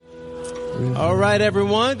All right,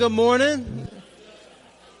 everyone. Good morning.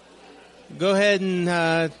 Go ahead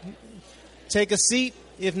and take a seat.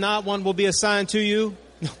 If not, one will be assigned to you.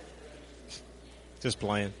 Just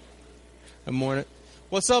playing. Good morning.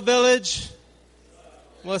 What's up, Village?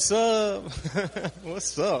 What's up?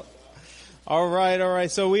 What's up? All right.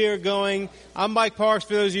 So we are going. I'm Mike Parks.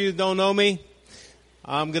 For those of you who don't know me,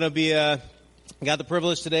 I'm going to be got the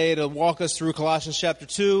privilege today to walk us through Colossians chapter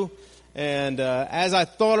 2. And as I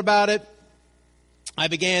thought about it, I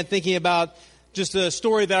began thinking about just a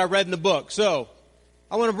story that I read in the book. So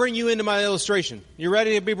I want to bring you into my illustration. You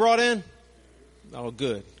ready to be brought in? Oh,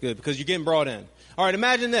 good, because you're getting brought in. All right,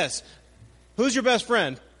 imagine this. Who's your best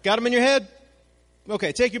friend? Got him in your head?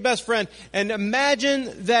 Okay, take your best friend and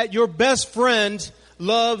imagine that your best friend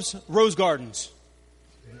loves rose gardens.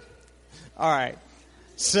 All right,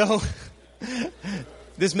 so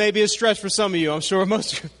this may be a stretch for some of you. I'm sure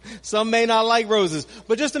some may not like roses.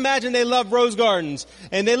 But just imagine they love rose gardens.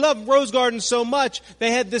 And they love rose gardens so much,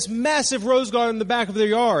 they had this massive rose garden in the back of their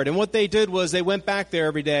yard. And what they did was they went back there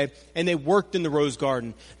every day and they worked in the rose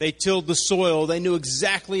garden. They tilled the soil. They knew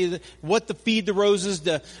exactly what to feed the roses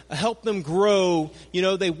to help them grow. You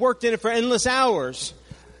know, they worked in it for endless hours.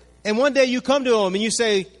 And one day you come to them and you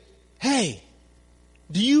say, "Hey,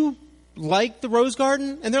 do you like the rose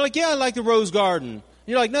garden?" And they're like, "Yeah, I like the rose garden."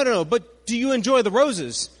 You're like, no, but do you enjoy the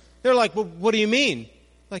roses? They're like, "Well, what do you mean?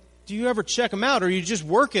 Like, do you ever check them out or you just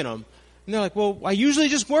work in them?" And they're like, "Well, I usually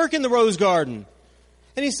just work in the rose garden."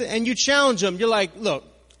 And he said, and you challenge them. You're like, "Look,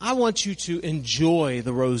 I want you to enjoy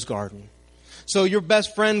the rose garden." So your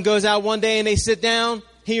best friend goes out one day and they sit down,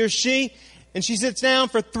 he or she, and she sits down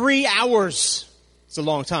for 3 hours. It's a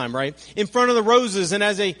long time, right? In front of the roses. And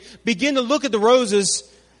as they begin to look at the roses,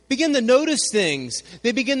 begin to notice things.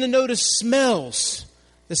 They begin to notice smells.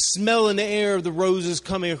 The smell in the air of the roses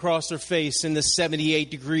coming across their face in the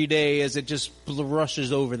 78-degree day as it just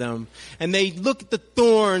rushes over them. And they look at the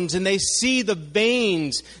thorns and they see the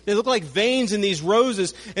veins. They look like veins in these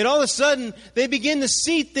roses. And all of a sudden, they begin to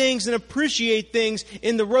see things and appreciate things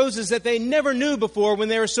in the roses that they never knew before when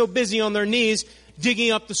they were so busy on their knees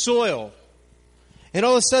digging up the soil. And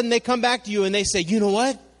all of a sudden, they come back to you and they say, "You know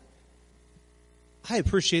what? I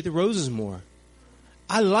appreciate the roses more.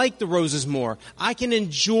 I like the roses more. I can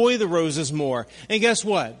enjoy the roses more." And guess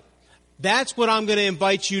what? That's what I'm going to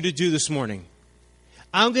invite you to do this morning.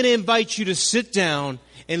 I'm going to invite you to sit down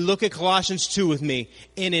and look at Colossians 2 with me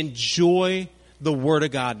and enjoy the Word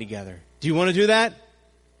of God together. Do you want to do that?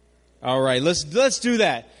 All right, let's do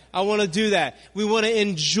that. I want to do that. We want to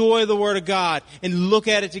enjoy the Word of God and look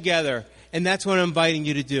at it together. And that's what I'm inviting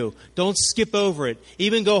you to do. Don't skip over it.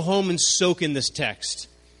 Even go home and soak in this text.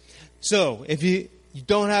 So, if you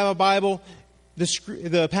don't have a Bible,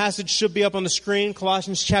 the passage should be up on the screen.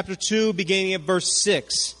 Colossians chapter 2, beginning at verse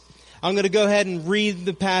 6. I'm going to go ahead and read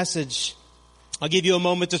the passage. I'll give you a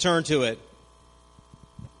moment to turn to it.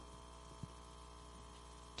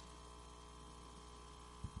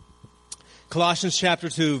 Colossians chapter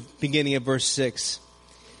 2, beginning at verse 6.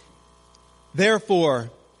 "Therefore,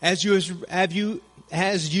 as you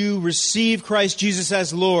receive Christ Jesus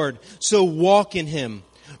as Lord, so walk in Him,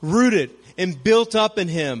 rooted and built up in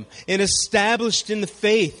Him, and established in the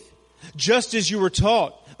faith, just as you were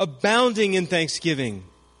taught, abounding in thanksgiving.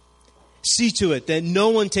 See to it that no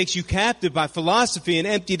one takes you captive by philosophy and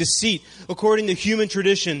empty deceit, according to human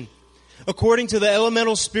tradition, according to the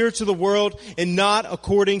elemental spirits of the world, and not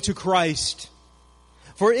according to Christ.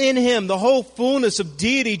 For in Him the whole fullness of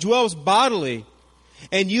deity dwells bodily,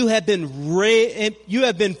 and you have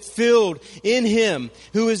been filled in Him,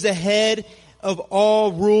 who is the head of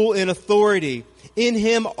all rule and authority. In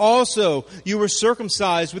Him also you were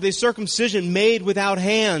circumcised with a circumcision made without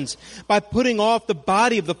hands, by putting off the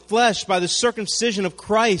body of the flesh by the circumcision of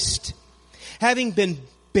Christ, having been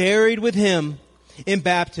buried with Him in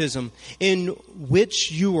baptism, in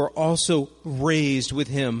which you were also raised with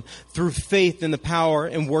Him through faith in the power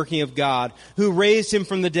and working of God, who raised Him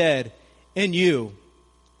from the dead. And you,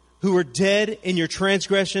 who were dead in your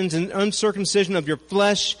transgressions and uncircumcision of your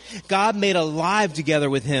flesh, God made alive together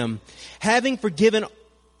with Him, having forgiven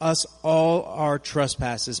us all our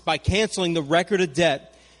trespasses by canceling the record of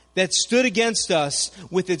debt that stood against us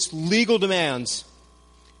with its legal demands.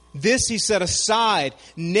 This He set aside,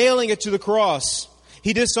 nailing it to the cross.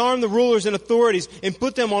 He disarmed the rulers and authorities and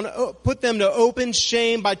put them to open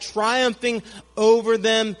shame by triumphing over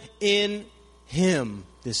them in Him."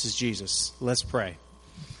 This is Jesus. Let's pray.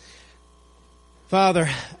 Father,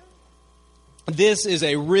 this is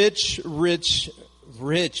a rich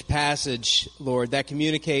passage, Lord, that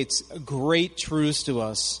communicates great truths to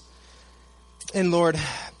us. And Lord,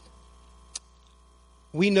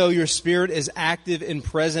 we know your Spirit is active and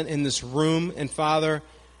present in this room. And Father,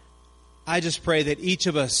 I just pray that each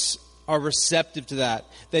of us are receptive to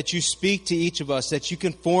that you speak to each of us, that you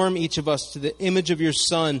conform each of us to the image of your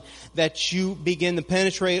Son, that you begin to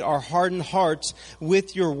penetrate our hardened hearts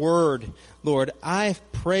with your word, Lord. I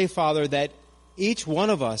pray, Father, that each one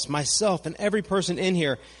of us, myself and every person in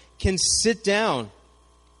here, can sit down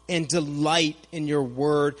and delight in your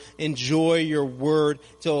word, enjoy your word,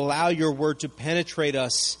 to allow your word to penetrate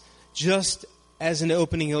us, just as an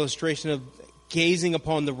opening illustration of gazing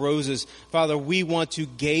upon the roses. Father, we want to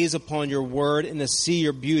gaze upon your word and to see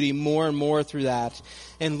your beauty more and more through that.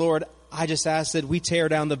 And Lord, I just ask that we tear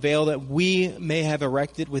down the veil that we may have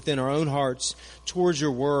erected within our own hearts towards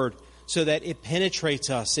your word, so that it penetrates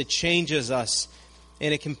us, it changes us,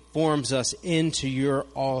 and it conforms us into your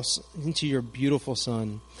beautiful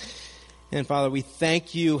Son. And Father, we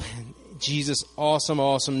thank you in Jesus'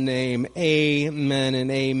 awesome name. Amen and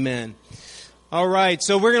amen. All right,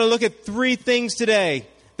 so we're going to look at three things today.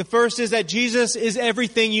 The first is that Jesus is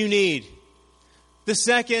everything you need. The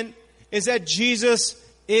second is that Jesus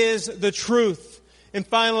is the truth. And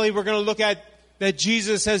finally, we're going to look at that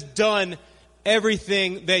Jesus has done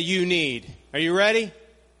everything that you need. Are you ready?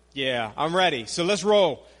 Yeah, I'm ready. So let's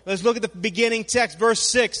roll. Let's look at the beginning text, verse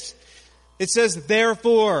 6. It says,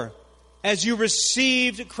 therefore, as you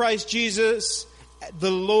received Christ Jesus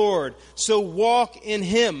the Lord, so walk in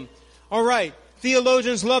him. All right,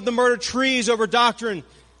 theologians love to murder trees over doctrine.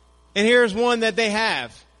 And here's one that they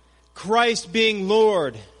have. Christ being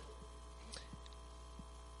Lord.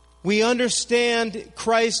 We understand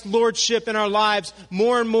Christ's lordship in our lives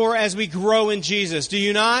more and more as we grow in Jesus. Do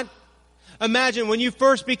you not? Imagine when you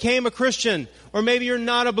first became a Christian, or maybe you're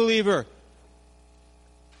not a believer.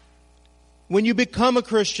 When you become a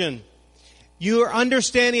Christian, your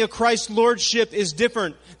understanding of Christ's lordship is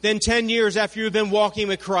different than 10 years after you've been walking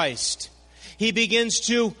with Christ. You begin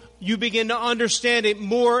to understand it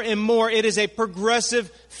more and more. It is a progressive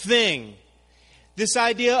thing. This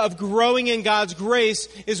idea of growing in God's grace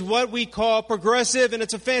is what we call progressive, and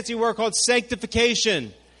it's a fancy word called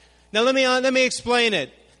sanctification. Now let me explain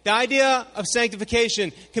it. The idea of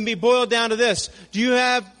sanctification can be boiled down to this.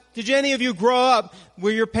 Did any of you grow up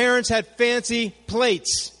where your parents had fancy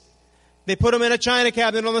plates? They put them in a china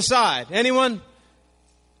cabinet on the side. Anyone?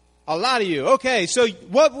 A lot of you. Okay, so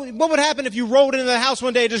what would happen if you rolled into the house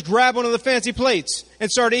one day and just grabbed one of the fancy plates and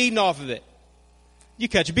started eating off of it? You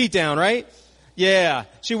catch a beat down, right? Yeah,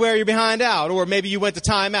 she wear your behind out, or maybe you went to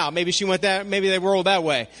time out. Maybe she went that. Maybe they rolled that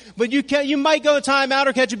way. But you might go to time out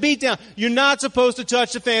or catch a beat down. You're not supposed to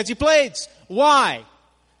touch the fancy plates. Why?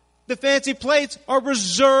 The fancy plates are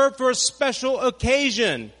reserved for a special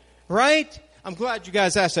occasion, right? I'm glad you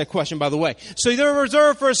guys asked that question, by the way. So they're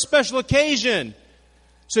reserved for a special occasion.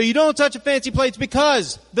 So you don't touch the fancy plates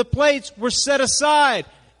because the plates were set aside,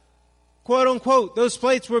 quote unquote. Those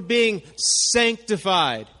plates were being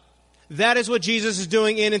sanctified. That is what Jesus is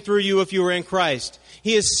doing in and through you if you are in Christ.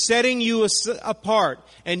 He is setting you apart.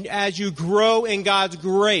 And as you grow in God's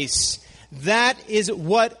grace, that is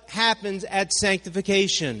what happens at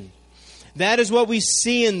sanctification. That is what we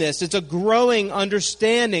see in this. It's a growing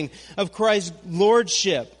understanding of Christ's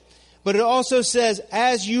lordship. But it also says,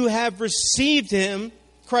 as you have received him,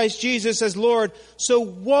 Christ Jesus as Lord, so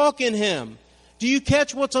walk in him. Do you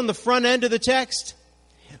catch what's on the front end of the text?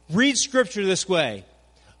 Read Scripture this way.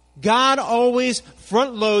 God always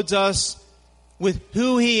front loads us with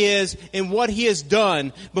who he is and what he has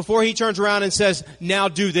done before he turns around and says, now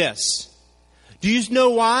do this. Do you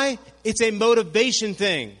know why? It's a motivation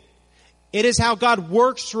thing. It is how God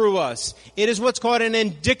works through us. It is what's called an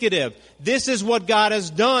indicative. This is what God has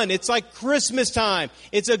done. It's like Christmas time.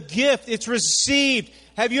 It's a gift. It's received.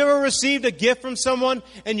 Have you ever received a gift from someone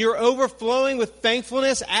and you're overflowing with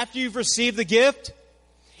thankfulness after you've received the gift?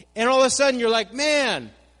 And all of a sudden you're like,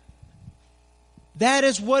 man, that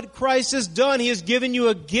is what Christ has done. He has given you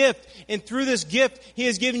a gift. And through this gift, he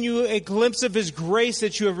has given you a glimpse of his grace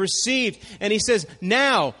that you have received. And he says,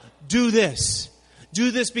 now do this.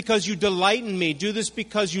 Do this because you delight in me. Do this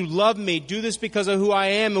because you love me. Do this because of who I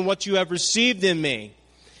am and what you have received in me.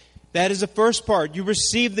 That is the first part. You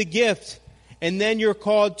receive the gift. And then you're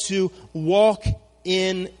called to walk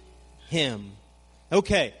in him.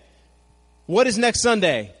 Okay. What is next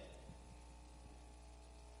Sunday?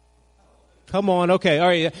 Come on. Okay. All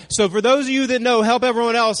right. So for those of you that know, help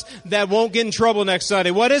everyone else that won't get in trouble next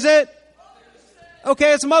Sunday. What is it?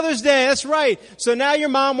 Okay, it's Mother's Day. That's right. So now your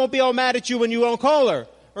mom won't be all mad at you when you won't call her,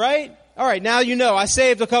 right? All right, now you know. I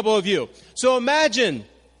saved a couple of you. So imagine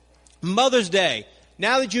Mother's Day.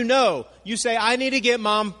 Now that you know, you say, I need to get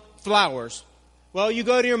Mom flowers. Well, you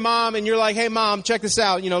go to your mom and you're like, hey, Mom, check this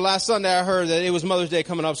out. Last Sunday I heard that it was Mother's Day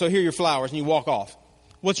coming up, so here are your flowers, and you walk off.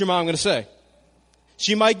 What's your mom going to say?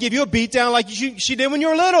 She might give you a beat down like she did when you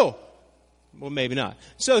were little. Well, maybe not.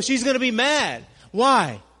 So she's going to be mad.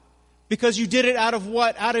 Why? Because you did it out of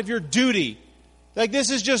what? Out of your duty. Like, this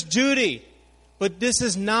is just duty. But this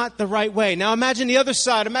is not the right way. Now imagine the other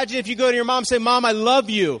side. Imagine if you go to your mom and say, Mom, I love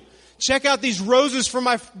you. Check out these roses from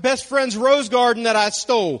my best friend's rose garden that I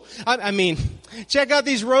stole. Check out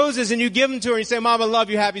these roses, and you give them to her and you say, Mom, I love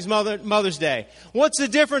you. Happy Mother's Day. What's the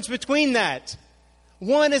difference between that?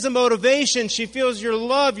 One is a motivation. She feels your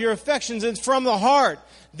love, your affections, and it's from the heart.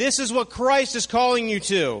 This is what Christ is calling you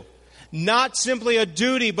to. Not simply a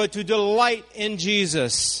duty, but to delight in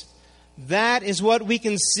Jesus. That is what we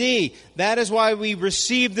can see. That is why we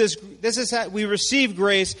receive this. This is how we receive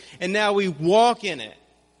grace, and now we walk in it.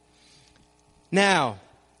 Now,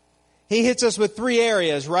 he hits us with 3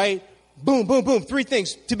 areas, right? Boom, boom, boom. 3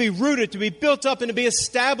 things. To be rooted, to be built up, and to be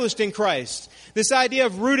established in Christ. This idea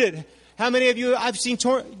of rooted. How many of you, I've seen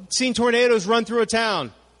tornadoes run through a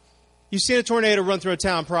town. You've seen a tornado run through a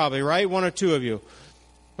town probably, right? 1 or 2 of you.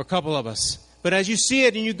 Or a couple of us. But as you see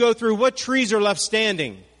it and you go through, what trees are left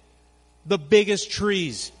standing? The biggest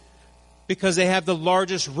trees. Because they have the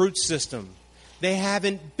largest root system. They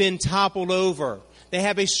haven't been toppled over. They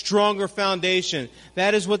have a stronger foundation.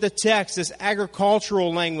 That is what the text, this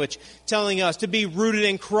agricultural language, telling us, to be rooted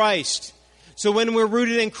in Christ. So when we're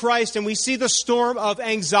rooted in Christ and we see the storm of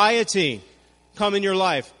anxiety come in your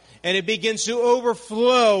life, and it begins to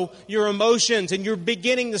overflow your emotions, and you're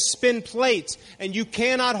beginning to spin plates, and you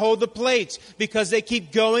cannot hold the plates because they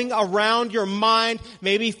keep going around your mind,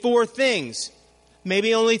 maybe 4 things,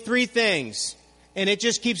 maybe only 3 things. And it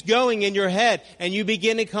just keeps going in your head, and you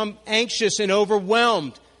begin to become anxious and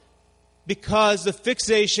overwhelmed because the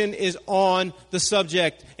fixation is on the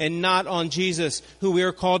subject and not on Jesus, who we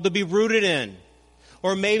are called to be rooted in.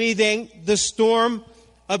 Or maybe the storm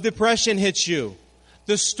of depression hits you.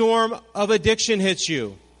 The storm of addiction hits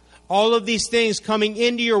you. All of these things coming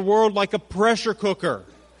into your world like a pressure cooker.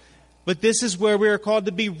 But this is where we are called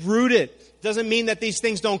to be rooted. Doesn't mean that these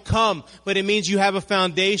things don't come, but it means you have a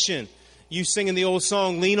foundation. You sing in the old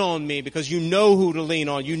song, Lean On Me, because you know who to lean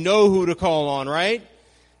on. You know who to call on, right?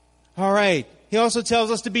 All right. He also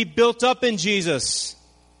tells us to be built up in Jesus.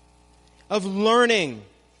 Of learning.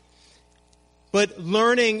 But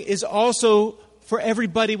learning is also for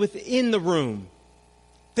everybody within the room.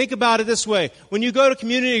 Think about it this way. When you go to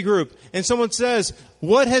community group and someone says,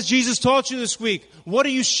 what has Jesus taught you this week? What are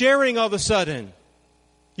you sharing all of a sudden?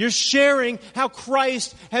 You're sharing how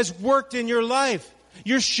Christ has worked in your life.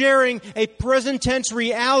 You're sharing a present tense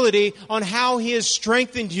reality on how He has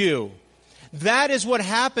strengthened you. That is what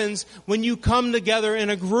happens when you come together in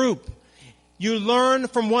a group. You learn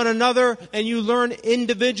from one another and you learn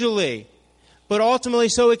individually. But ultimately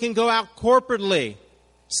so it can go out corporately.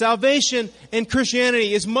 Salvation in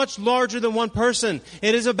Christianity is much larger than one person.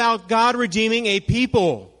 It is about God redeeming a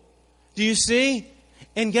people. Do you see?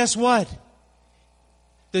 And guess what?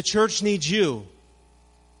 The church needs you.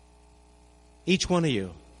 Each one of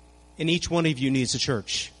you. And each one of you needs a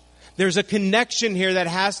church. There's a connection here that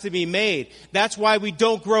has to be made. That's why we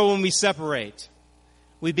don't grow when we separate.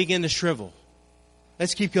 We begin to shrivel.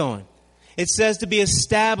 Let's keep going. It says to be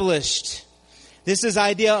established. This is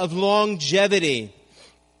idea of longevity.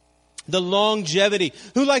 The longevity.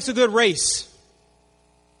 Who likes a good race?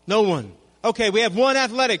 No one. Okay, we have 1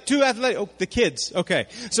 athletic, 2 athletic. Oh, the kids. Okay.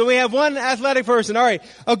 So we have 1 athletic person. All right.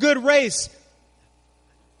 A good race.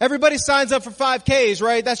 Everybody signs up for 5Ks,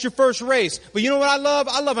 right? That's your first race. But you know what I love?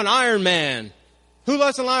 I love an Ironman. Who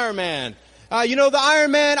loves an Ironman? The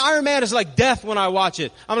Ironman is like death when I watch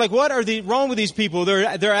it. I'm like, what are wrong with these people?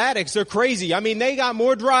 They're addicts. They're crazy. I mean, they got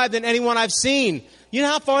more drive than anyone I've seen. You know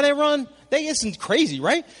how far they run? It's crazy,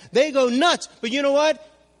 right? They go nuts. But you know what?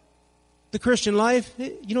 The Christian life,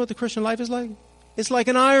 you know what the Christian life is like? It's like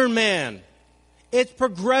an Ironman. It's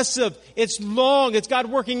progressive. It's long. It's God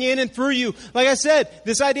working in and through you. Like I said,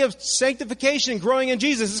 this idea of sanctification, growing in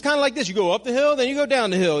Jesus, is kind of like this. You go up the hill, then you go down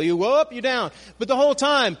the hill. You go up, you down. But the whole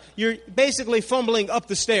time, you're basically fumbling up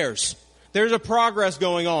the stairs. There's a progress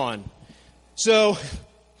going on. So,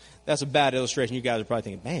 that's a bad illustration. You guys are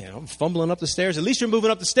probably thinking, man, I'm fumbling up the stairs. At least you're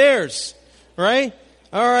moving up the stairs. Right?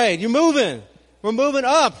 All right, you're moving. We're moving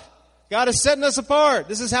up. God is setting us apart.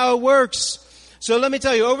 This is how it works. So let me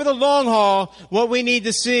tell you, over the long haul, what we need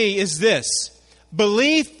to see is this.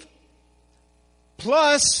 Belief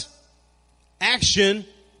plus action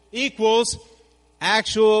equals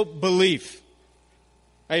actual belief.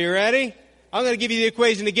 Are you ready? I'm going to give you the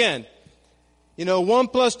equation again. 1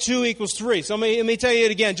 plus 2 equals 3. So let me tell you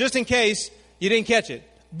it again, just in case You didn't catch it.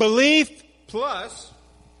 Belief plus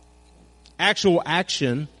actual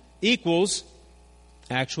action equals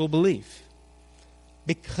actual belief.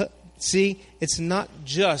 Because, see, it's not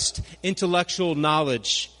just intellectual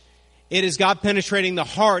knowledge. It is God penetrating the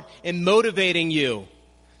heart and motivating you.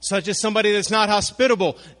 Such as somebody that's not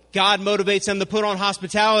hospitable, God motivates them to put on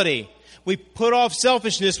hospitality. We put off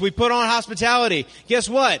selfishness, we put on hospitality. Guess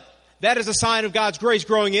what? That is a sign of God's grace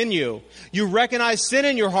growing in you. You recognize sin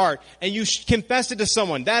in your heart and you confess it to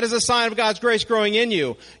someone. That is a sign of God's grace growing in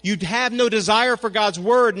you. You have no desire for God's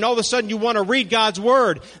word and all of a sudden you want to read God's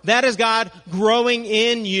word. That is God growing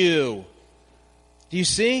in you. Do you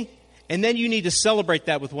see? And then you need to celebrate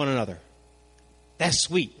that with one another. That's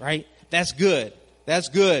sweet, right? That's good. That's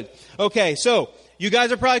good. Okay, so you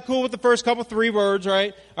guys are probably cool with the first couple, 3 words,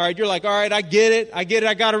 right? All right, you're like, all right, I get it.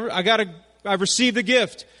 I received the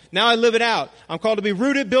gift. Now I live it out. I'm called to be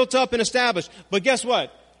rooted, built up, and established. But guess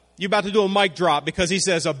what? You're about to do a mic drop because he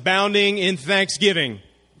says abounding in thanksgiving.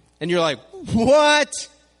 And you're like, what?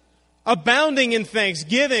 Abounding in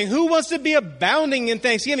thanksgiving? Who wants to be abounding in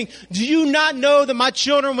thanksgiving? Do you not know that my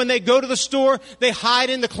children, when they go to the store, they hide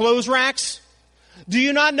in the clothes racks? Do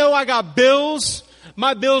you not know I got bills?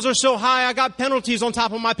 My bills are so high, I got penalties on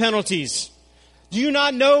top of my penalties. Do you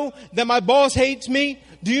not know that my boss hates me?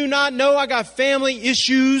 Do you not know I got family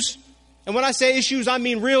issues? And when I say issues, I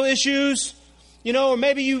mean real issues. You know, or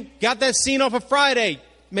maybe you got that scene off of Friday.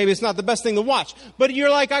 Maybe it's not the best thing to watch. But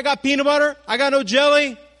you're like, I got peanut butter, I got no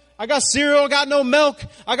jelly, I got cereal, I got no milk,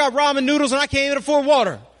 I got ramen noodles, and I can't even afford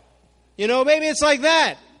water. You know, maybe it's like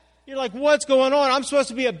that. You're like, what's going on? I'm supposed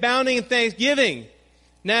to be abounding in thanksgiving.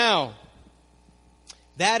 Now,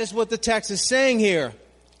 that is what the text is saying here.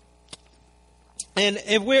 And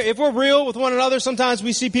if we're real with one another, sometimes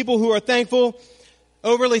we see people who are thankful,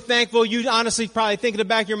 overly thankful. You honestly probably think in the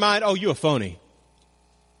back of your mind, oh, you're a phony.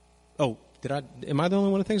 Oh, am I the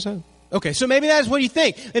only one who thinks so? Okay, so maybe that's what you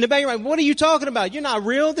think. In the back of your mind, what are you talking about? You're not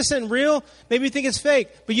real. This isn't real. Maybe you think it's fake.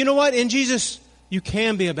 But you know what? In Jesus, you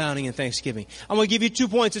can be abounding in thanksgiving. I'm going to give you 2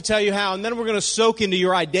 points to tell you how, and then we're going to soak into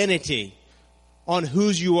your identity on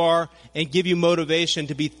whose you are and give you motivation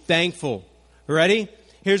to be thankful. Ready?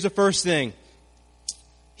 Here's the first thing.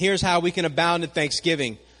 Here's how we can abound in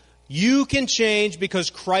thanksgiving. You can change because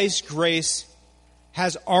Christ's grace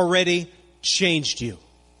has already changed you.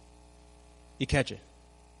 You catch it?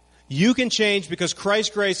 You can change because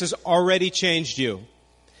Christ's grace has already changed you.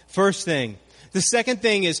 First thing. The second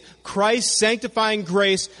thing is Christ's sanctifying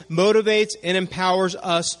grace motivates and empowers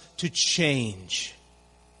us to change.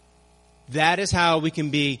 That is how we can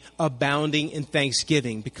be abounding in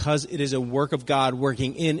thanksgiving, because it is a work of God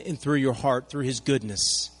working in and through your heart through His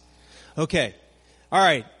goodness. Okay. All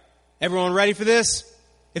right. Everyone ready for this?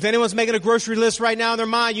 If anyone's making a grocery list right now in their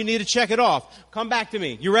mind, you need to check it off. Come back to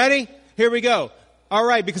me. You ready? Here we go. All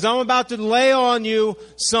right, because I'm about to lay on you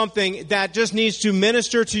something that just needs to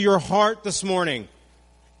minister to your heart this morning.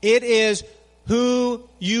 It is who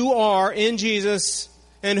you are in Jesus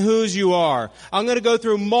and whose you are. I'm going to go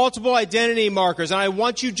through multiple identity markers, and I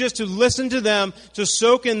want you just to listen to them, to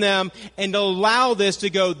soak in them, and to allow this to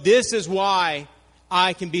go, this is why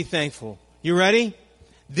I can be thankful. You ready?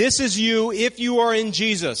 This is you if you are in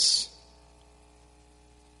Jesus.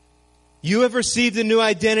 You have received a new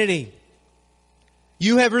identity.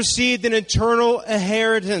 You have received an eternal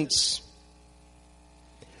inheritance.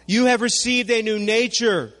 You have received a new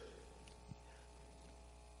nature.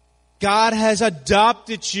 God has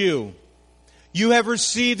adopted you. You have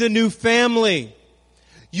received a new family.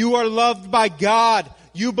 You are loved by God.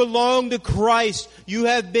 You belong to Christ. You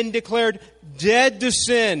have been declared dead to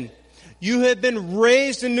sin. You have been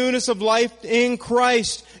raised in newness of life in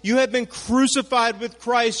Christ. You have been crucified with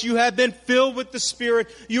Christ. You have been filled with the Spirit.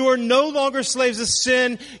 You are no longer slaves of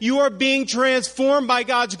sin. You are being transformed by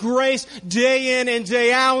God's grace day in and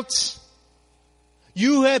day out.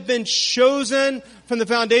 You have been chosen from the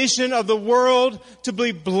foundation of the world to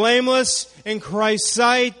be blameless in Christ's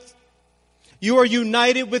sight. You are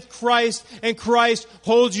united with Christ, and Christ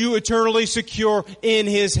holds you eternally secure in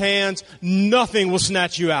His hands. Nothing will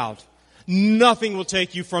snatch you out. Nothing will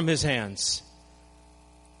take you from His hands.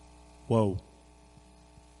 Whoa.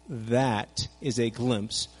 That is a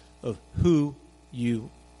glimpse of who you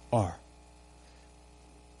are.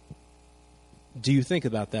 Do you think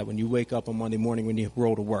about that when you wake up on Monday morning when you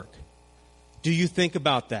roll to work? Do you think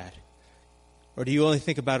about that? Or do you only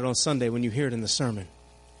think about it on Sunday when you hear it in the sermon?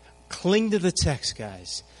 Cling to the text,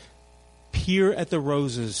 guys. Peer at the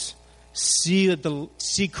roses.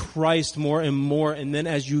 See Christ more and more. And then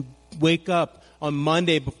as you wake up on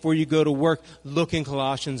Monday before you go to work, look in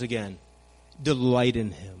Colossians again. Delight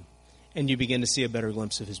in Him. And you begin to see a better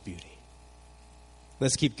glimpse of His beauty.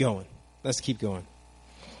 Let's keep going. Let's keep going.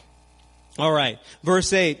 All right.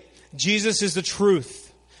 Verse 8. Jesus is the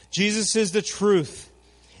truth. Jesus is the truth.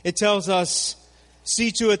 It tells us,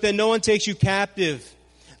 see to it that no one takes you captive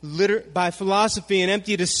by philosophy and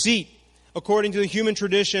empty deceit, according to the human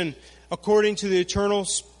tradition, according to the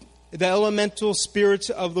elemental spirits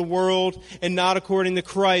of the world, and not according to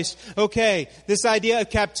Christ. Okay, this idea of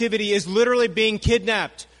captivity is literally being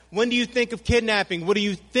kidnapped. When do you think of kidnapping? What do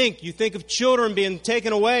you think? You think of children being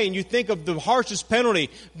taken away, and you think of the harshest penalty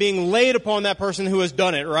being laid upon that person who has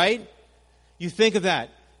done it, right? You think of that.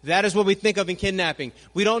 That is what we think of in kidnapping.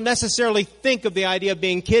 We don't necessarily think of the idea of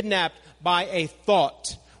being kidnapped by a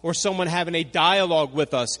thought or someone having a dialogue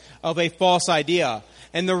with us of a false idea.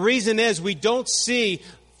 And the reason is we don't see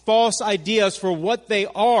false ideas for what they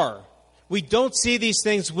are. We don't see these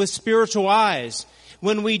things with spiritual eyes.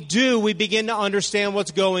 When we do, we begin to understand what's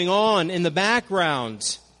going on in the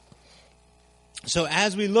background. So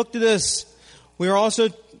as we look to this, we are also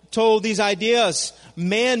told these ideas,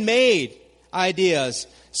 man-made ideas,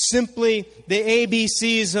 simply the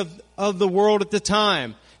ABCs of the world at the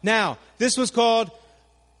time. Now, this was called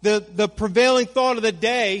the prevailing thought of the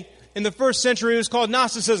day in the first century was called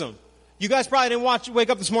Gnosticism. You guys probably didn't wake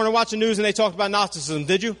up this morning and watch the news and they talked about Gnosticism,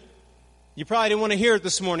 did you? You probably didn't want to hear it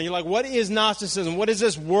this morning. You're like, what is Gnosticism? What is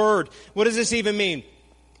this word? What does this even mean?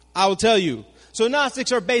 I will tell you. So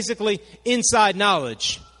Gnostics are basically inside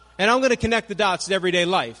knowledge. And I'm going to connect the dots to everyday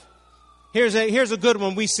life. Here's a good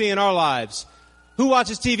one we see in our lives. Who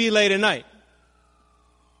watches TV late at night?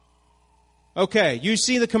 Okay, you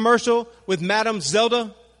see the commercial with Madame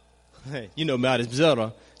Zelda? Hey, you know Madame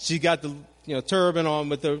Zelda. She got the turban on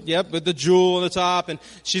with the jewel on the top, and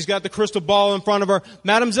she's got the crystal ball in front of her.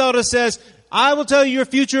 Madame Zelda says, I will tell you your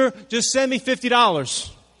future, just send me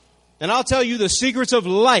 $50. And I'll tell you the secrets of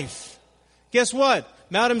life. Guess what?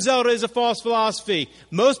 Madame Zelda is a false philosophy.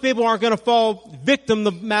 Most people aren't going to fall victim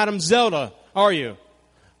to Madame Zelda, are you?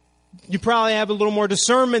 You probably have a little more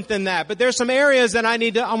discernment than that. But there's some areas that I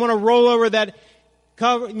want to roll over that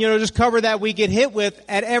cover that we get hit with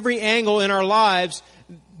at every angle in our lives,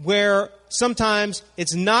 where sometimes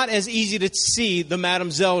it's not as easy to see the Madame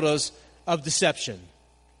Zeldas of deception.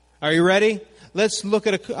 Are you ready? Let's look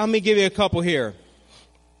at let me give you a couple here.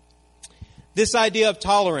 This idea of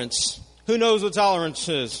tolerance. Who knows what tolerance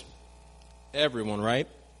is? Everyone, right?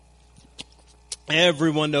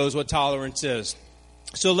 Everyone knows what tolerance is.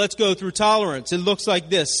 So let's go through tolerance. It looks like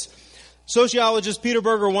this. Sociologist Peter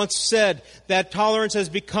Berger once said that tolerance has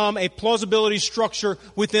become a plausibility structure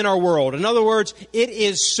within our world. In other words, it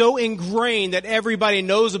is so ingrained that everybody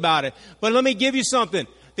knows about it. But let me give you something.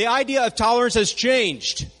 The idea of tolerance has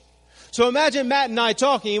changed. So imagine Matt and I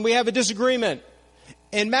talking and we have a disagreement.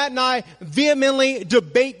 And Matt and I vehemently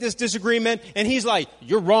debate this disagreement. And he's like,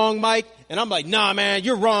 you're wrong, Mike. And I'm like, nah, man,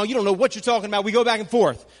 you're wrong. You don't know what you're talking about. We go back and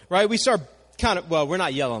forth, right? We start we're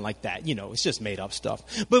not yelling like that. It's just made up stuff.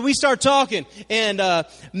 But we start talking, and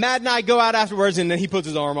Matt and I go out afterwards, and then he puts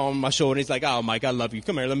his arm on my shoulder, and he's like, oh, Mike, I love you.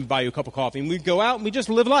 Come here, let me buy you a cup of coffee. And we go out, and we just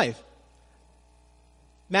live life.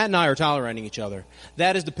 Matt and I are tolerating each other.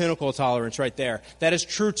 That is the pinnacle of tolerance right there. That is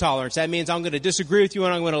true tolerance. That means I'm going to disagree with you,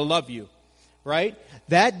 and I'm going to love you, right?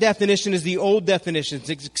 That definition is the old definition.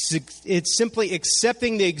 It's simply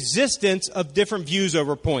accepting the existence of different views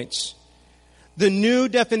over points. The new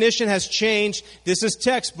definition has changed. This is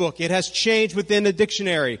textbook. It has changed within the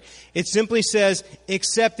dictionary. It simply says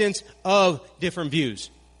acceptance of different views.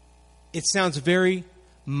 It sounds very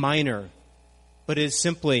minor, but it is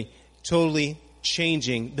simply totally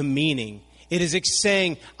changing the meaning. It is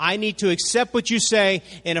saying, I need to accept what you say,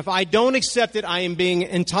 and if I don't accept it, I am being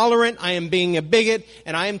intolerant, I am being a bigot,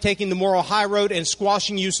 and I am taking the moral high road and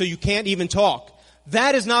squashing you so you can't even talk.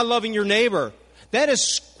 That is not loving your neighbor. That is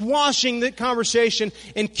squashing the conversation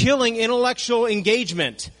and killing intellectual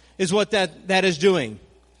engagement is what that is doing.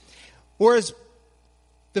 Whereas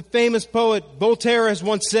the famous poet Voltaire has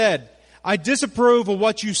once said, I disapprove of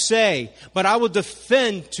what you say, but I will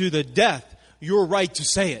defend to the death your right to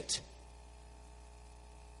say it.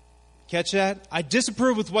 Catch that? I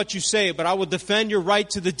disapprove with what you say, but I will defend your right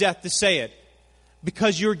to the death to say it.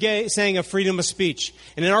 Because you're saying a freedom of speech.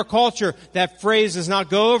 And in our culture, that phrase does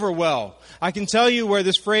not go over well. I can tell you where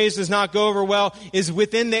this phrase does not go over well is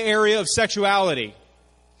within the area of sexuality.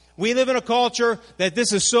 We live in a culture that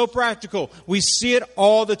this is so practical. We see it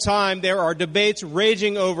all the time. There are debates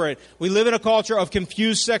raging over it. We live in a culture of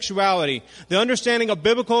confused sexuality. The understanding of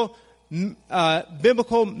biblical man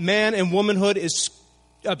and womanhood is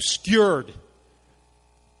obscured.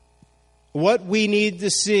 What we need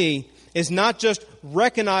to see is not just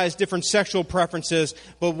recognize different sexual preferences,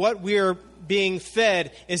 but what we're being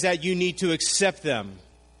fed is that you need to accept them.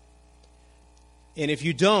 And if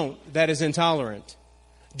you don't, that is intolerant.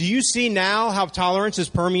 Do you see now how tolerance is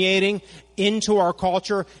permeating into our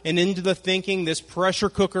culture and into the thinking, this pressure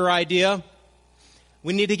cooker idea?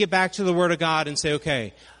 We need to get back to the Word of God and say,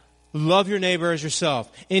 okay, love your neighbor as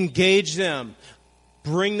yourself. Engage them.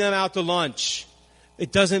 Bring them out to lunch.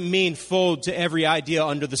 It doesn't mean fold to every idea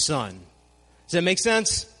under the sun. Does that make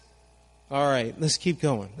sense? All right, let's keep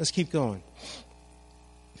going. Let's keep going.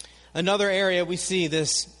 Another area we see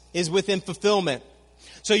this is within fulfillment.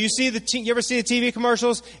 So you see you ever see the TV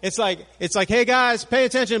commercials? It's like, hey guys, pay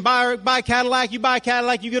attention, buy Cadillac, you buy a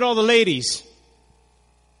Cadillac, you get all the ladies.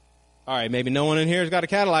 All right, maybe no one in here has got a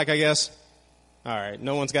Cadillac, I guess. All right,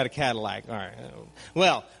 no one's got a Cadillac. All right.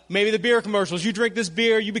 Well, maybe the beer commercials, you drink this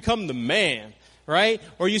beer, you become the man. Right?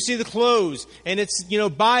 Or you see the clothes, and it's,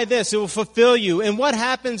 buy this, it will fulfill you. And what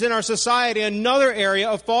happens in our society, another area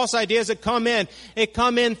of false ideas that come in,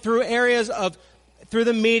 through areas through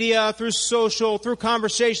the media, through social, through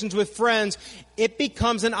conversations with friends, it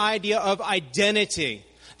becomes an idea of identity.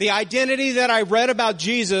 The identity that I read about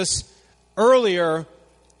Jesus earlier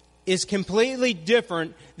is completely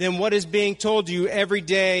different than what is being told to you every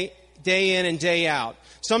day, day in and day out.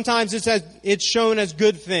 Sometimes it's shown as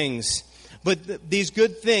good things. But these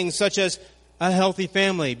good things, such as a healthy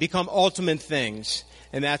family, become ultimate things.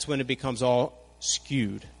 And that's when it becomes all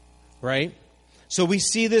skewed, right? So we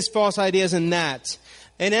see this false ideas in that.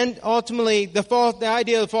 And then ultimately, the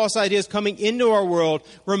idea of false ideas coming into our world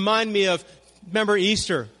remind me of, remember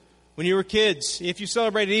Easter? When you were kids, if you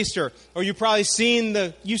celebrated Easter, or you've probably seen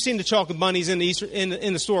the chocolate bunnies in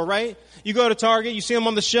the store, right? You go to Target, you see them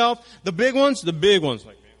on the shelf. The big ones.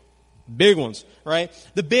 Big ones, right?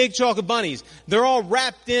 The big chocolate bunnies. They're all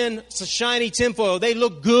wrapped in shiny tinfoil. They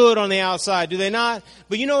look good on the outside, do they not?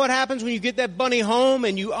 But you know what happens when you get that bunny home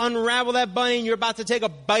and you unravel that bunny and you're about to take a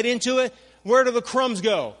bite into it? Where do the crumbs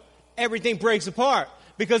go? Everything breaks apart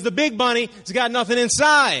because the big bunny has got nothing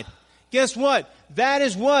inside. Guess what? That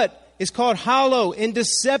is what is called hollow and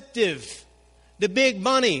deceptive. The big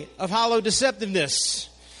bunny of hollow deceptiveness.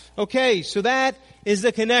 Okay, so that is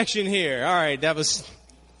the connection here. All right, that was...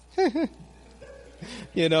 that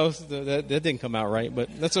didn't come out right, but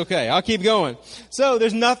that's okay. I'll keep going. So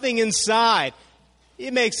there's nothing inside.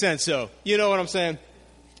 It makes sense, though. You know what I'm saying?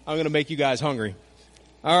 I'm going to make you guys hungry.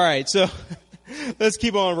 All right, so let's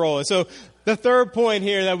keep on rolling. So the third point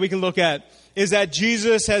here that we can look at is that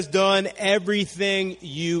Jesus has done everything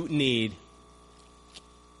you need.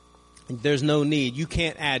 There's no need. You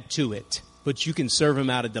can't add to it, but you can serve him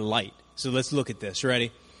out of delight. So let's look at this.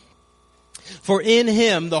 Ready? For in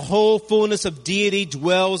him the whole fullness of deity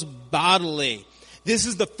dwells bodily. This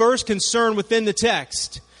is the first concern within the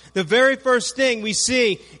text. The very first thing we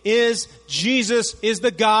see is Jesus is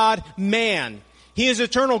the God-man. He is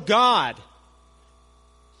eternal God.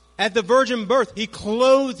 At the virgin birth, he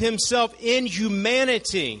clothed himself in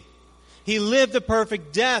humanity. He lived a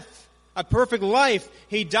perfect death, a perfect life.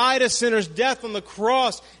 He died a sinner's death on the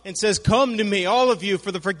cross and says, "Come to me, all of you,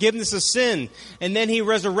 for the forgiveness of sin." And then he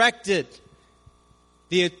resurrected.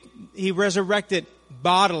 He resurrected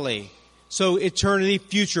bodily. So eternity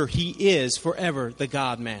future, he is forever the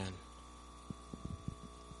God-man.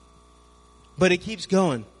 But it keeps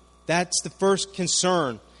going. That's the first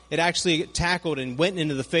concern. It actually tackled and went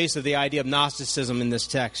into the face of the idea of Gnosticism in this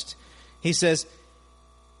text. He says,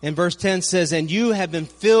 and verse 10 says, "And you have been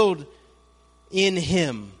filled in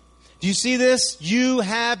him." Do you see this? You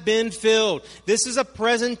have been filled. This is a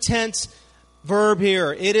present tense verb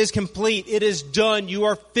here. It is complete. It is done. You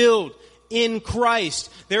are filled in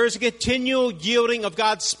Christ. There is a continual yielding of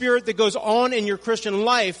God's Spirit that goes on in your Christian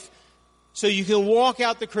life so you can walk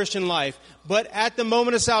out the Christian life. But at the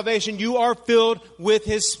moment of salvation, you are filled with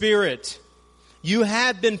His Spirit. You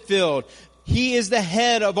have been filled. He is the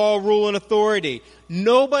head of all rule and authority.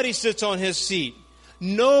 Nobody sits on His seat.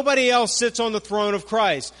 Nobody else sits on the throne of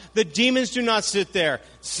Christ. The demons do not sit there.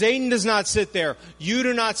 Satan does not sit there. You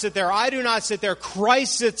do not sit there. I do not sit there.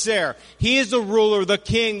 Christ sits there. He is the ruler, the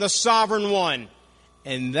king, the sovereign one.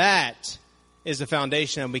 And that is the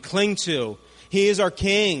foundation that we cling to. He is our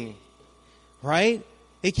king. Right?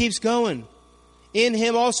 It keeps going. In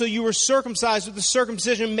him also you were circumcised with the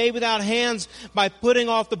circumcision made without hands by putting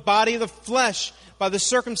off the body of the flesh by the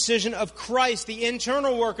circumcision of Christ, the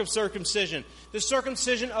internal work of circumcision, the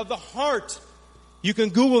circumcision of the heart. You can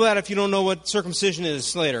Google that if you don't know what circumcision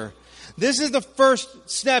is later. This is the first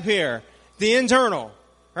step here, the internal,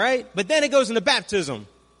 right? But then it goes into baptism.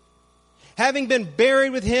 Having been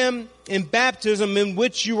buried with him in baptism, in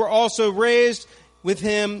which you were also raised with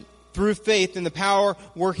him through faith in the power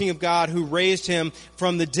working of God who raised him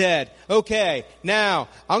from the dead. Okay, now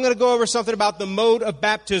I'm going to go over something about the mode of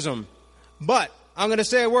baptism. But I'm going to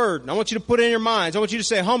say a word. I want you to put it in your minds. I want you to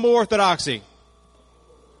say humble orthodoxy.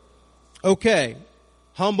 Okay,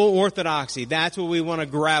 humble orthodoxy. That's what we want to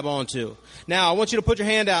grab onto. Now, I want you to put your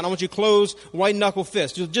hand out. And I want you to close white knuckle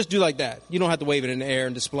fist. Just do like that. You don't have to wave it in the air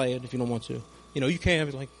and display it if you don't want to. You can have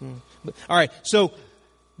it like... But, all right, so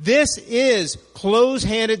this is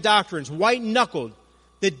close-handed doctrines, white-knuckled,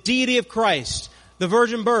 the deity of Christ, the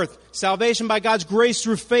virgin birth, salvation by God's grace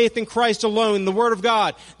through faith in Christ alone, the Word of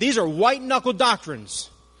God. These are white-knuckled doctrines.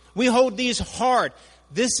 We hold these hard.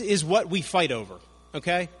 This is what we fight over,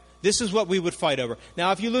 okay? This is what we would fight over.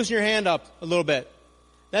 Now, if you loosen your hand up a little bit,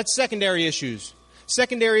 that's secondary issues.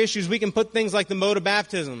 Secondary issues, we can put things like the mode of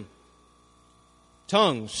baptism,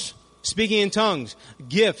 tongues, speaking in tongues,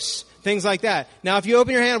 gifts, things like that. Now, if you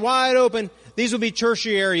open your hand wide open, these will be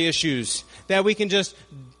tertiary issues that we can just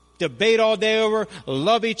debate all day over,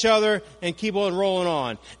 love each other, and keep on rolling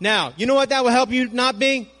on. Now, you know what that will help you not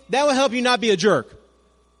be? That will help you not be a jerk.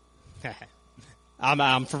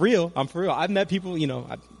 I'm for real. I'm for real. I've met people,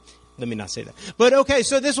 let me not say that. But okay,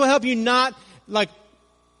 so this will help you not,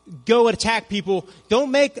 go attack people. Don't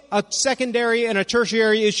make a secondary and a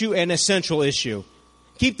tertiary issue an essential issue.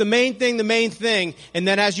 Keep the main thing, and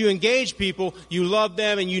then as you engage people, you love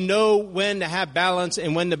them and you know when to have balance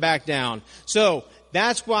and when to back down. So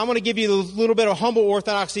that's why I'm going to give you a little bit of humble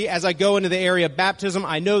orthodoxy as I go into the area of baptism.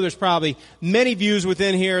 I know there's probably many views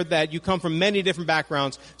within here that you come from many different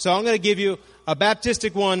backgrounds. So I'm going to give you a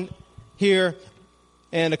Baptistic one here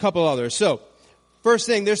and a couple others. So first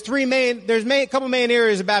thing, there's a couple main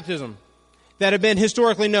areas of baptism that have been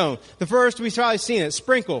historically known. The first, we've probably seen it,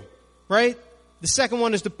 sprinkle, right? The second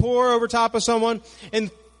one is to pour over top of someone. And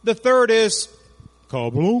the third is,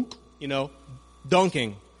 kablunk,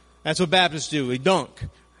 dunking. That's what Baptists do. We dunk.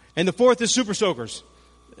 And the fourth is super soakers.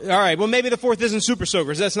 All right, well, maybe the fourth isn't super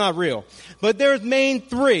soakers. That's not real. But there's main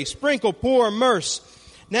three, sprinkle, pour, immerse.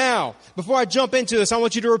 Now, before I jump into this, I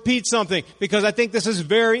want you to repeat something because I think this is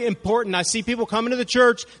very important. I see people coming to the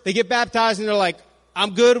church, they get baptized, and they're like,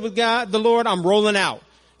 I'm good with God, the Lord, I'm rolling out.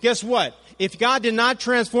 Guess what? If God did not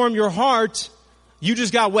transform your heart, you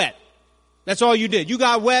just got wet. That's all you did. You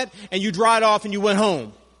got wet and you dried off and you went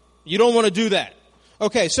home. You don't want to do that.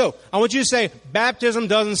 Okay, so I want you to say, baptism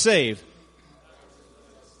doesn't save.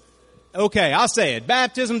 Okay, I'll say it.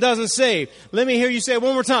 Baptism doesn't save. Let me hear you say it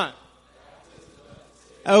one more time.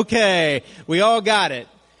 Okay, we all got it.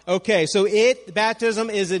 Okay, so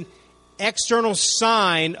baptism is an external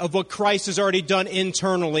sign of what Christ has already done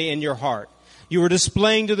internally in your heart. You are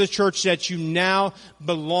displaying to the church that you now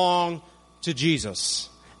belong to Jesus.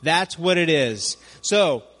 That's what it is.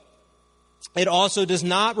 So, it also does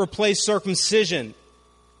not replace circumcision.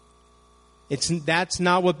 That's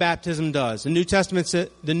not what baptism does. The New Testament says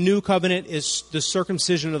the new covenant is the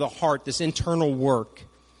circumcision of the heart, this internal work.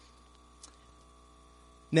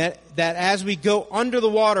 That as we go under the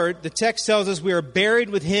water, the text tells us we are buried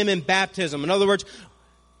with Him in baptism. In other words,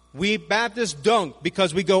 we Baptists dunk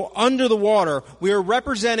because we go under the water. We are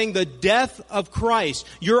representing the death of Christ.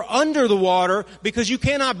 You're under the water because you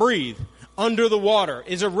cannot breathe. Under the water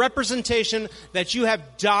is a representation that you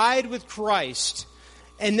have died with Christ.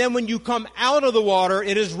 And then when you come out of the water,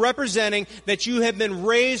 it is representing that you have been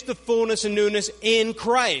raised to fullness and newness in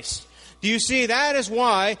Christ. Do you see? That is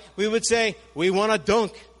why we would say we want to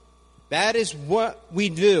dunk. That is what we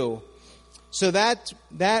do. So that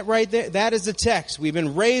right there, that is the text. We've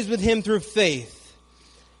been raised with Him through faith.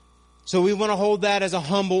 So we want to hold that as a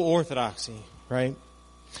humble orthodoxy, right?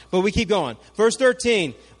 But we keep going. Verse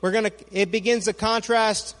 13, it begins to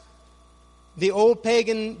contrast the old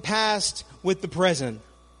pagan past with the present.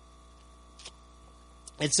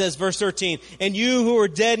 It says, verse 13, and you who are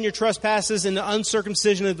dead in your trespasses and the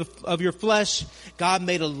uncircumcision of your flesh, God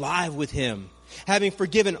made alive with Him, having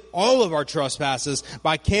forgiven all of our trespasses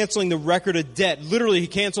by canceling the record of debt. Literally, He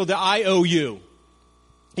canceled the IOU.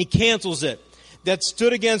 He cancels it. That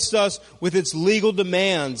stood against us with its legal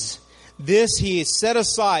demands. This He set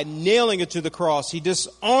aside, nailing it to the cross. He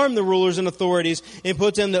disarmed the rulers and authorities and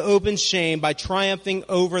put them to open shame by triumphing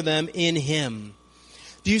over them in Him.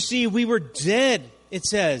 Do you see, we were dead. It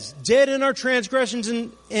says, dead in our transgressions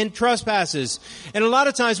and trespasses. And a lot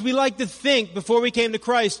of times we like to think before we came to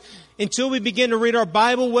Christ, until we begin to read our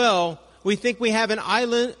Bible well, we think we have an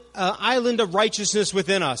island of righteousness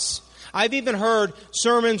within us. I've even heard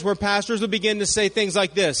sermons where pastors will begin to say things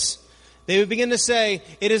like this. They would begin to say,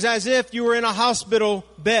 it is as if you were in a hospital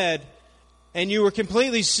bed and you were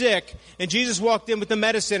completely sick and Jesus walked in with the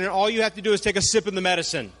medicine and all you have to do is take a sip of the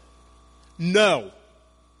medicine. No.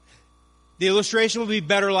 The illustration will be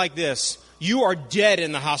better like this. You are dead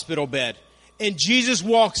in the hospital bed, and Jesus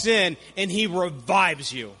walks in and he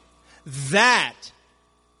revives you. That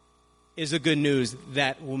is the good news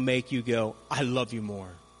that will make you go, I love you more.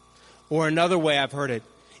 Or another way I've heard it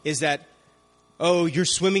is that, oh, you're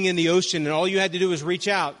swimming in the ocean and all you had to do was reach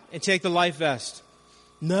out and take the life vest.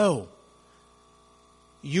 No.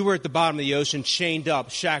 You were at the bottom of the ocean, chained up,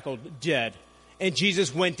 shackled, dead. And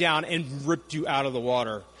Jesus went down and ripped you out of the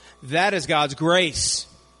water. That is God's grace.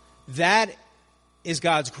 That is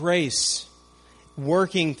God's grace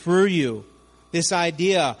working through you. This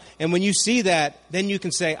idea. And when you see that, then you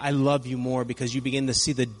can say, I love you more, because you begin to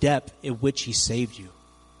see the depth in which he saved you.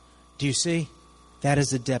 Do you see? That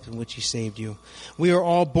is the depth in which he saved you. We are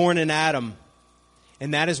all born in Adam.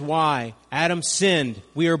 And that is why Adam sinned.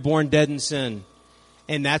 We are born dead in sin.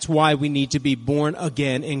 And that's why we need to be born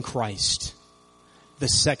again in Christ. The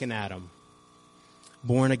second Adam.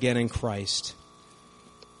 Born again in Christ.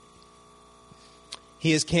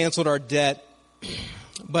 He has canceled our debt.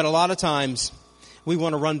 But a lot of times, we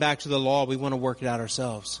want to run back to the law. We want to work it out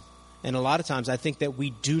ourselves. And a lot of times, I think that we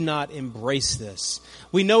do not embrace this.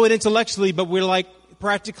 We know it intellectually, but we're like,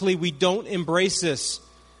 practically, we don't embrace this.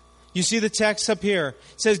 You see the text up here.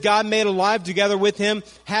 It says, God made alive together with him,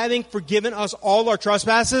 having forgiven us all our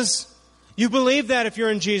trespasses. You believe that if you're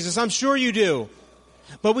in Jesus. I'm sure you do.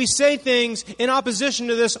 But we say things in opposition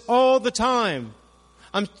to this all the time.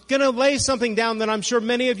 I'm going to lay something down that I'm sure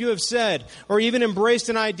many of you have said or even embraced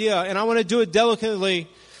an idea, and I want to do it delicately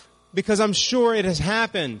because I'm sure it has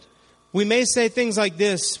happened. We may say things like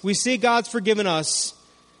this. We see God's forgiven us,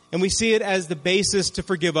 and we see it as the basis to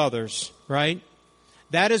forgive others, right?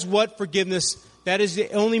 That is what forgiveness, that is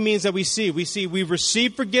the only means that we see. We see we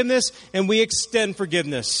receive forgiveness and we extend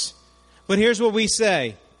forgiveness. But here's what we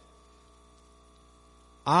say.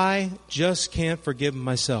 I just can't forgive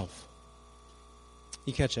myself.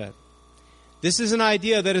 You catch that? This is an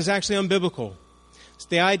idea that is actually unbiblical.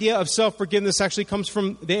 The idea of self-forgiveness actually comes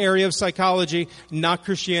from the area of psychology, not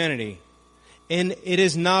Christianity. And it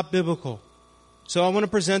is not biblical. So I want to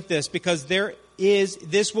present this because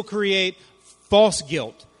this will create false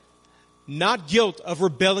guilt. Not guilt of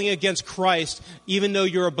rebelling against Christ, even though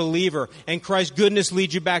you're a believer, and Christ's goodness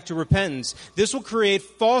leads you back to repentance. This will create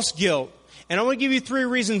false guilt. And I want to give you 3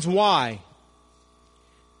 reasons why.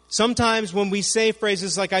 Sometimes when we say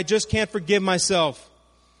phrases like, I just can't forgive myself,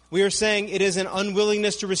 we are saying it is an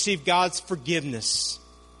unwillingness to receive God's forgiveness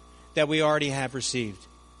that we already have received.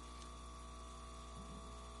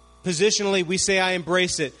 Positionally, we say, I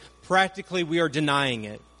embrace it. Practically, we are denying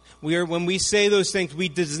it. When we say those things, we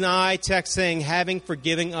deny text saying, having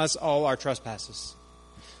forgiven us all our trespasses.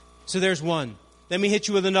 So there's one. Let me hit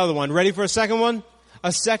you with another one. Ready for a second one?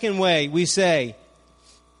 A second way we say,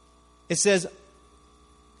 it says,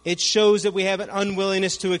 it shows that we have an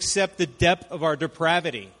unwillingness to accept the depth of our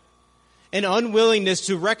depravity. An unwillingness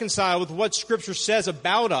to reconcile with what Scripture says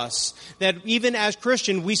about us. That even as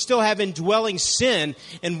Christians, we still have indwelling sin.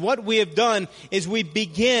 And what we have done is we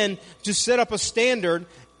begin to set up a standard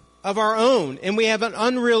of our own. And we have an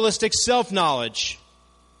unrealistic self-knowledge.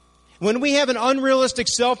 When we have an unrealistic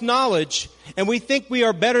self-knowledge and we think we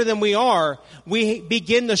are better than we are, we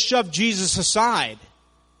begin to shove Jesus aside.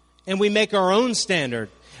 And we make our own standard.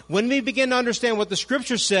 When we begin to understand what the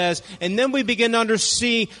Scripture says, and then we begin to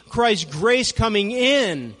see Christ's grace coming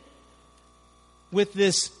in with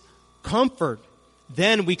this comfort,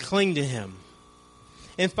 then we cling to Him.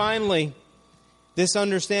 And finally, this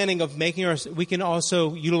understanding of we can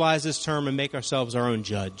also utilize this term and make ourselves our own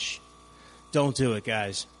judge. Don't do it,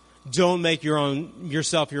 guys. Don't make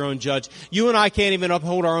yourself your own judge. You and I can't even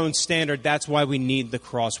uphold our own standard. That's why we need the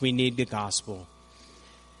cross. We need the gospel.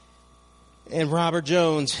 And Robert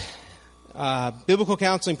Jones, biblical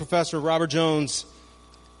counseling professor Robert Jones,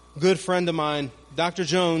 good friend of mine, Dr.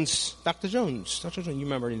 Jones, you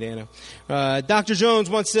remember Indiana. Dr. Jones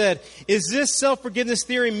once said, is this self-forgiveness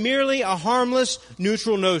theory merely a harmless,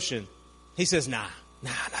 neutral notion? He says, nah.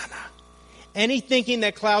 Any thinking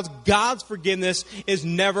that clouds God's forgiveness is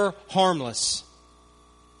never harmless.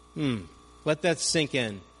 Let that sink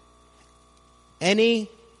in. Any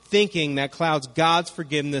thinking that clouds God's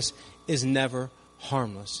forgiveness is never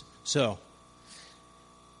harmless. So,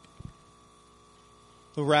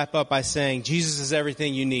 we'll wrap up by saying Jesus is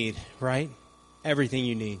everything you need, right? Everything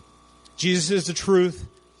you need. Jesus is the truth,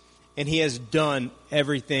 and He has done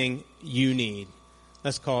everything you need.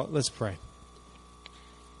 Let's pray.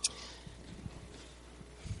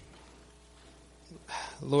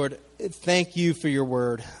 Lord, thank you for your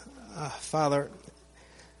word. Father,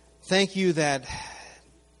 thank you that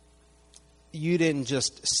you didn't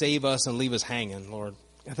just save us and leave us hanging, Lord.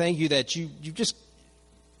 I thank you that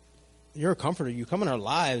you're a comforter. You come in our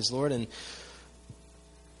lives, Lord, and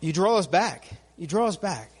you draw us back. You draw us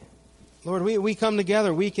back. Lord, we come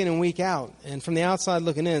together week in and week out. And from the outside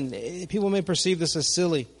looking in, people may perceive this as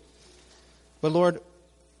silly. But Lord,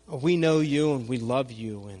 we know you and we love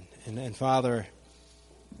you. And Father,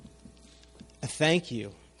 I thank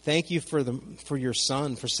you. Thank you for your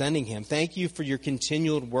Son, for sending him. Thank you for your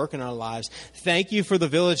continual work in our lives. Thank you for the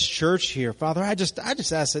Village Church here. Father, I just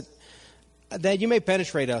ask that you may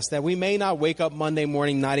penetrate us, that we may not wake up Monday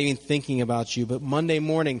morning not even thinking about you, but Monday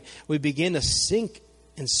morning we begin to sink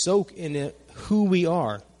and soak in who we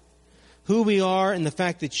are and the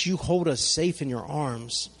fact that you hold us safe in your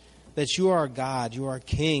arms, that you are our God, you are our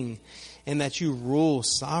King, and that you rule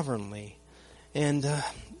sovereignly. And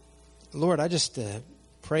Lord, I just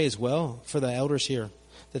pray as well for the elders here,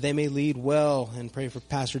 that they may lead well, and pray for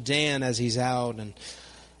Pastor Dan as he's out. And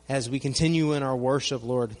as we continue in our worship,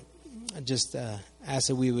 Lord, I just ask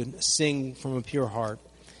that we would sing from a pure heart,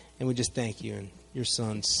 and we just thank you in your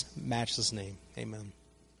Son's matchless name. Amen.